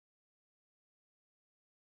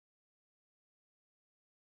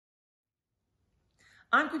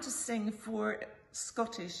I'm going to sing 4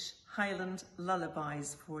 Scottish Highland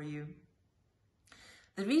lullabies for you.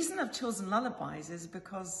 The reason I've chosen lullabies is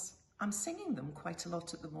because I'm singing them quite a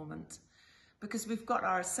lot at the moment, because we've got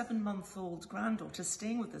our 7-month-old granddaughter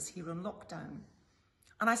staying with us here on lockdown.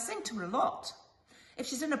 And I sing to her a lot. If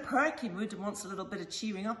she's in a perky mood and wants a little bit of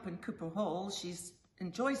cheering up in Cooper Hall, she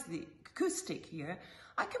enjoys the acoustic here,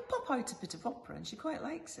 I can pop out a bit of opera and she quite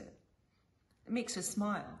likes it. It makes her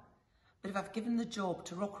smile. But if I've given the job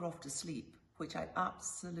to rock her off to sleep, which I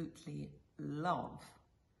absolutely love,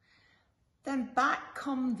 then back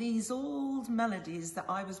come these old melodies that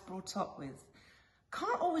I was brought up with.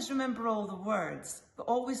 Can't always remember all the words, but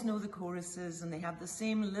always know the choruses, and they have the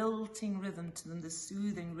same lilting rhythm to them, the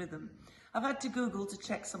soothing rhythm. I've had to Google to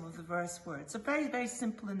check some of the verse words. They're very, very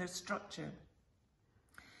simple in their structure.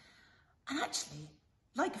 And actually,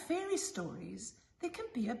 like fairy stories, they can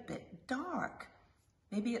be a bit dark.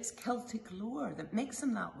 Maybe it's Celtic lore that makes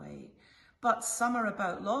them that way. But some are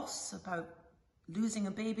about loss, about losing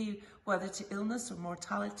a baby, whether to illness or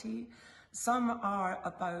mortality. Some are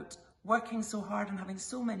about working so hard and having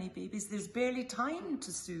so many babies, there's barely time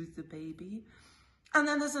to soothe the baby. And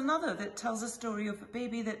then there's another that tells a story of a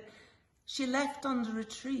baby that she left under a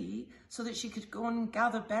tree so that she could go and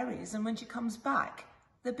gather berries, and when she comes back,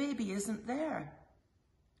 the baby isn't there.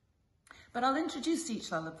 But I'll introduce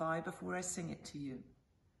each lullaby before I sing it to you.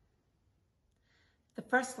 The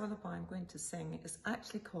first lullaby I'm going to sing is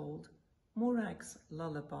actually called Morag's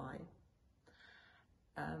Lullaby.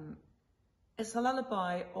 It's a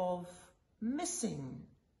lullaby of missing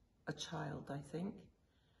a child, I think,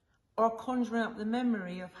 or conjuring up the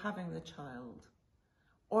memory of having the child,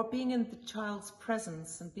 or being in the child's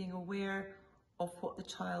presence and being aware of what the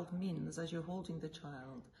child means as you're holding the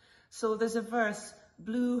child. So there's a verse,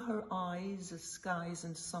 blue her eyes as skies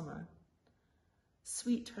in summer,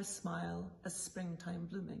 sweet her smile as springtime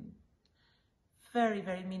blooming. Very,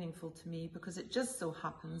 very meaningful to me, because it just so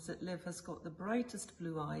happens that Liv has got the brightest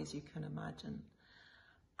blue eyes you can imagine.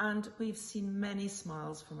 And we've seen many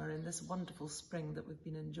smiles from her in this wonderful spring that we've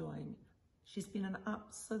been enjoying. She's been an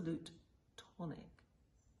absolute tonic.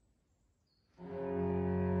 Would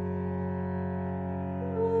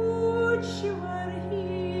she were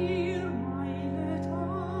here, my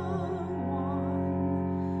little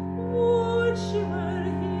one? Would she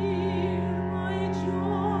were here, my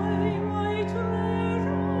joy, my treasure?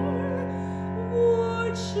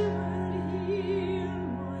 Would she were here,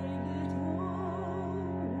 my little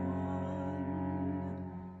one?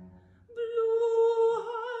 Blue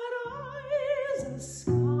her eyes as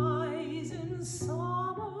skies in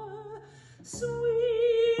summer,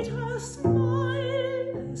 sweet her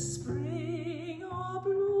smile as spring a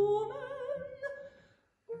blooming.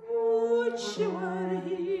 Would she were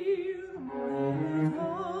here, my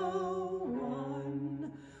little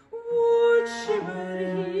one? Would she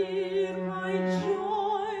were here, my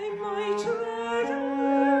joy, my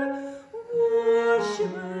treasure? Would she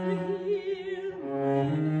were here, my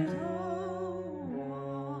little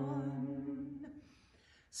one?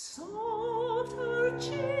 Soft her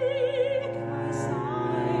cheek as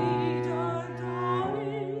cider dawn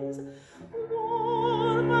is,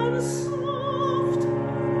 warm and soft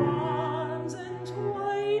her arms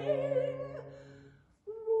entwining.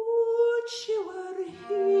 Would she were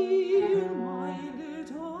here, my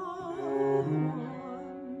little one?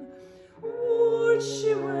 Would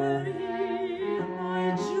she were here,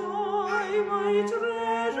 my joy, my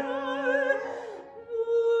treasure?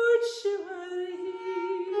 Would she were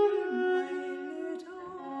here, my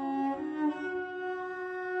little one?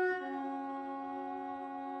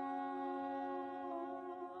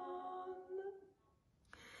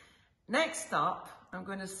 Next up, I'm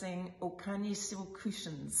going to sing O Can Ye Sew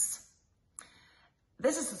Cushions.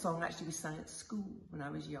 This is a song actually we sang at school when I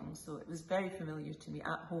was young, so it was very familiar to me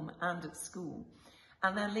at home and at school.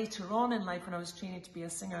 And then later on in life, when I was training to be a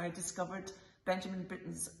singer, I discovered Benjamin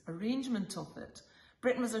Britten's arrangement of it.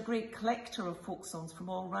 Britten was a great collector of folk songs from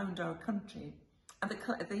all around our country, and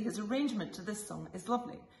his arrangement to this song is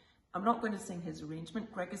lovely. I'm not going to sing his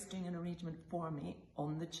arrangement. Greg is doing an arrangement for me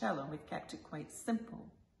on the cello. We've kept it quite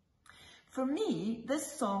simple. For me, this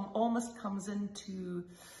song almost comes into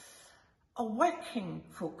a working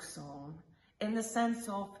folk song, in the sense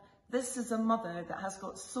of this is a mother that has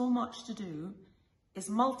got so much to do, is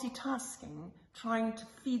multitasking, trying to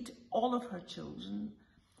feed all of her children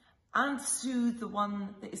and soothe the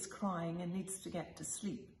one that is crying and needs to get to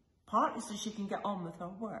sleep, partly so she can get on with her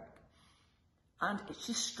work. And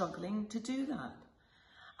she's struggling to do that.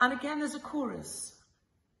 And again, there's a chorus,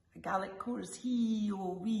 a Gaelic chorus,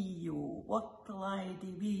 hee-o, wee-o, what the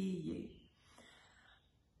lady wee ye.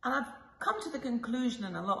 And I've come to the conclusion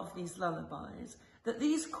in a lot of these lullabies that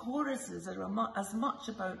these choruses are as much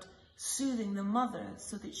about soothing the mother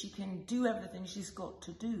so that she can do everything she's got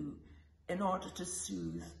to do in order to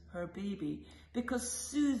soothe her baby, because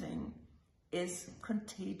soothing is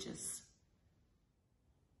contagious.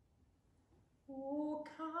 Oh,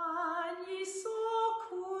 can ye sew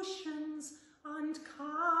cushions, and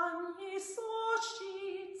can ye sew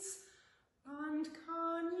sheets, and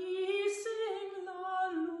can ye sing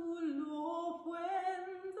la lullaby when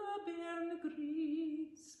the bairn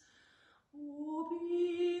greets? O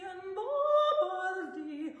be and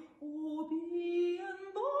bobardy, o be and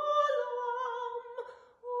bolam,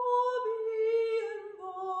 o be and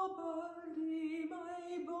bobardy, my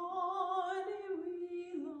bonny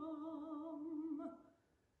wee lamb.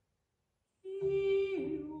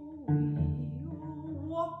 Ee-oh,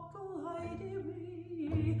 what the lady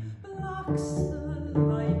wee, black's the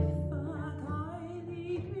life that I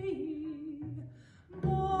lead me.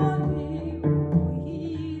 Bonny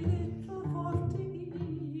wee little forty,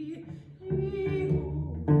 ee-oh,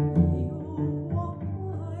 what the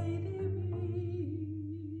lady wee.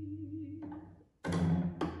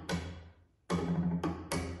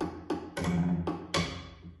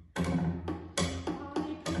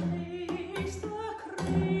 I place the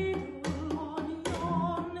cradle on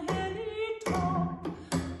yon hilly top,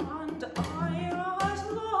 and I, as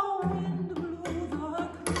the wind blew, the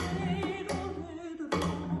cradle did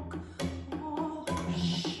rock. Oh,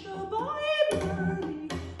 hush-a-bye, birdie,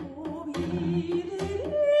 oh,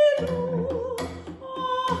 ee-dee-dee-doo.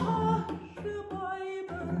 Oh, hush-a-bye,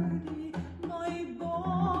 birdie, my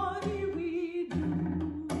bonny wee doo.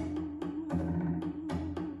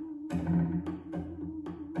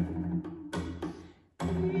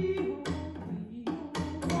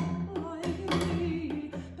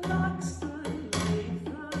 Black's the life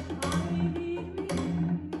that I lead me,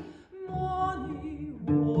 Molly,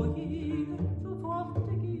 oh, ye little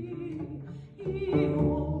forty,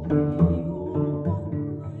 ee-oh, what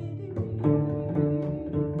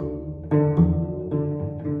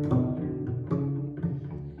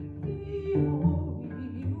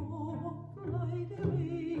lady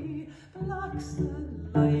wee. Black's the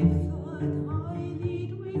life that I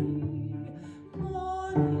lead we,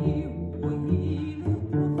 Molly, oh, ye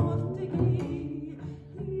little forty,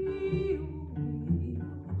 ee-oh,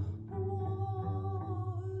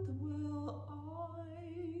 what will I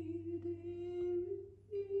do?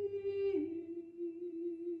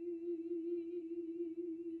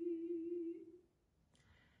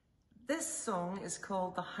 This song is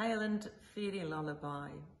called the Highland Fairy Lullaby,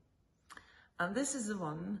 and this is the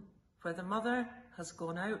one where the mother has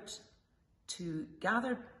gone out to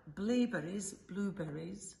gather blueberries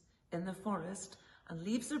in the forest and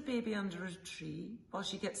leaves her baby under a tree while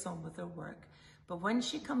she gets on with her work. But when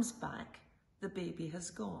she comes back, the baby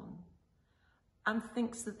has gone, and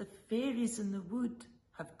thinks that the fairies in the wood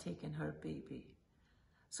have taken her baby.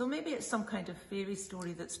 So maybe it's some kind of fairy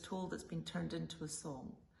story that's told that's been turned into a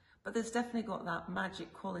song. But there's definitely got that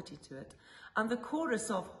magic quality to it. And the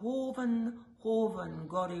chorus of Hoven, Hoven,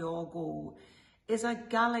 Goriogo is a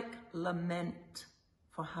Gaelic lament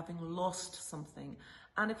for having lost something.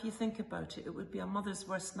 And if you think about it, it would be a mother's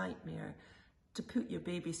worst nightmare to put your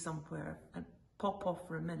baby somewhere and pop off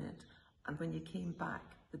for a minute, and when you came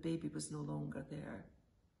back, the baby was no longer there.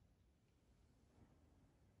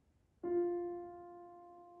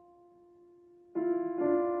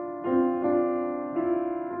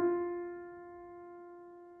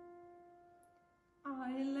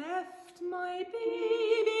 I left my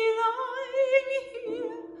baby lying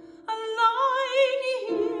here, lying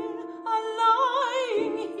here,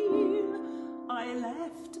 lying here. I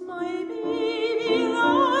left my baby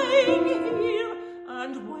lying here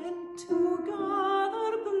and went to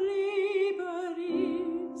gather blueberries.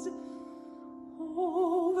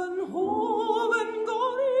 Hoven, hoven,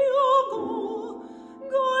 goriogo,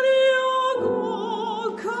 goriogo,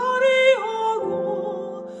 goriogo.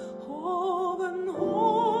 Hoven,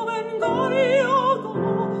 hoven, goriogo,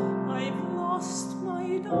 I've lost my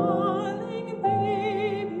darling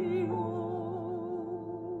baby, oh.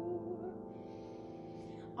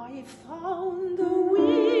 I found the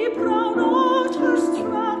wee brown otter's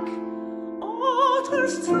track,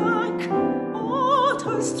 otter's track,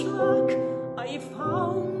 otter's track. I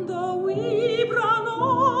found the wee brown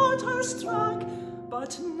otter's track,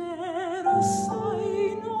 but ne'er a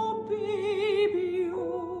sign o' baby, oh.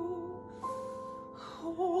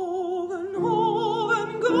 Hoven, hoven,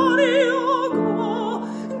 goriogo,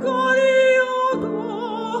 goriogo,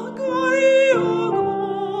 goriogo.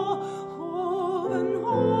 Hoven,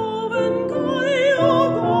 hoven,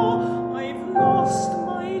 goriogo, I've lost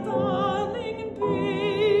my darling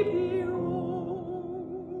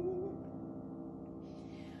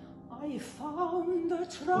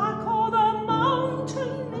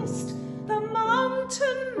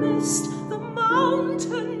mist, the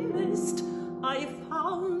mountain mist. I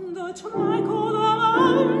found the track of the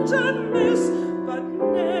mountain mist, but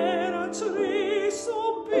ne'er a trace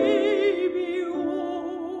of baby,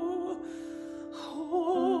 oh.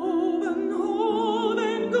 Hoven,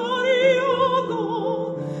 hoven, gory-o-go,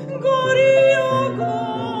 gory-o-go,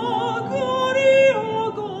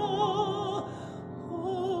 gory-o-go.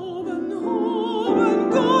 Hoven, hoven,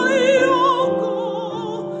 gory-o-go.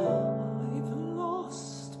 I've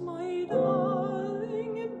lost my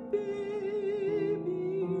darling baby,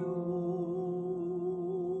 oh.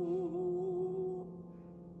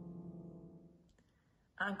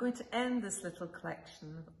 I'm going to end this little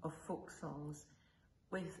collection of folk songs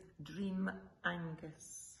with Dream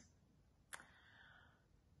Angus.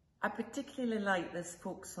 I particularly like this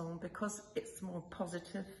folk song because it's more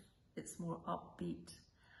positive, it's more upbeat,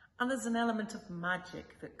 and there's an element of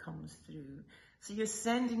magic that comes through. So you're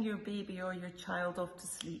sending your baby or your child off to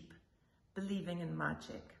sleep, believing in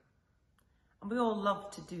magic. And we all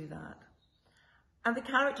love to do that. And the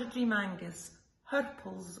character Dream Angus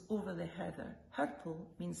hurples over the heather. Hurple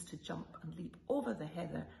means to jump and leap over the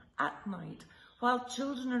heather at night while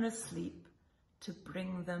children are asleep to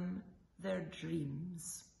bring them their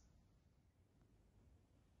dreams.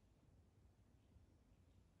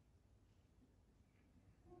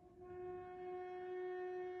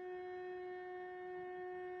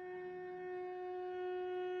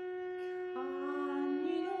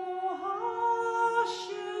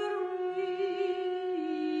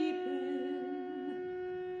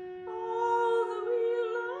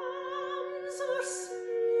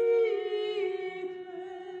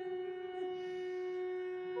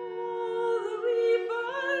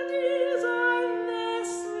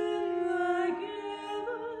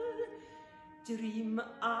 Dream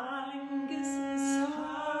Angus is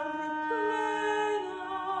harping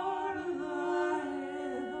o'er the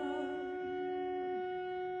heather.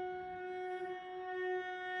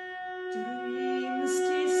 Dreams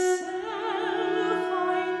to sell,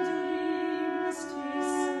 fine dreams to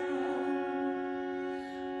sell.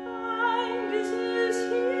 Angus is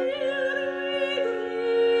here with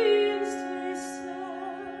dreams to sell.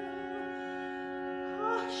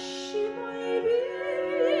 Hush, baby,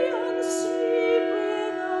 and sleep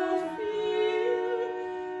without fear.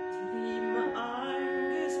 Dream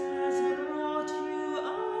Angus has brought you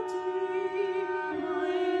a dream,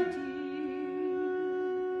 my dear.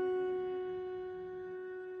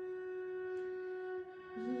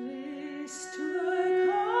 List to the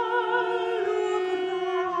call of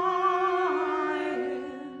Brian,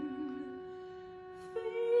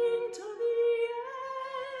 faint to the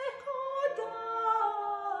echo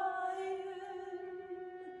dying.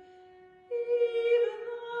 Even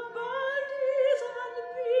the birdies and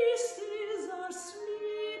beasties are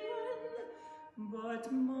sleeping, but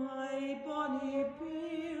my bonny baby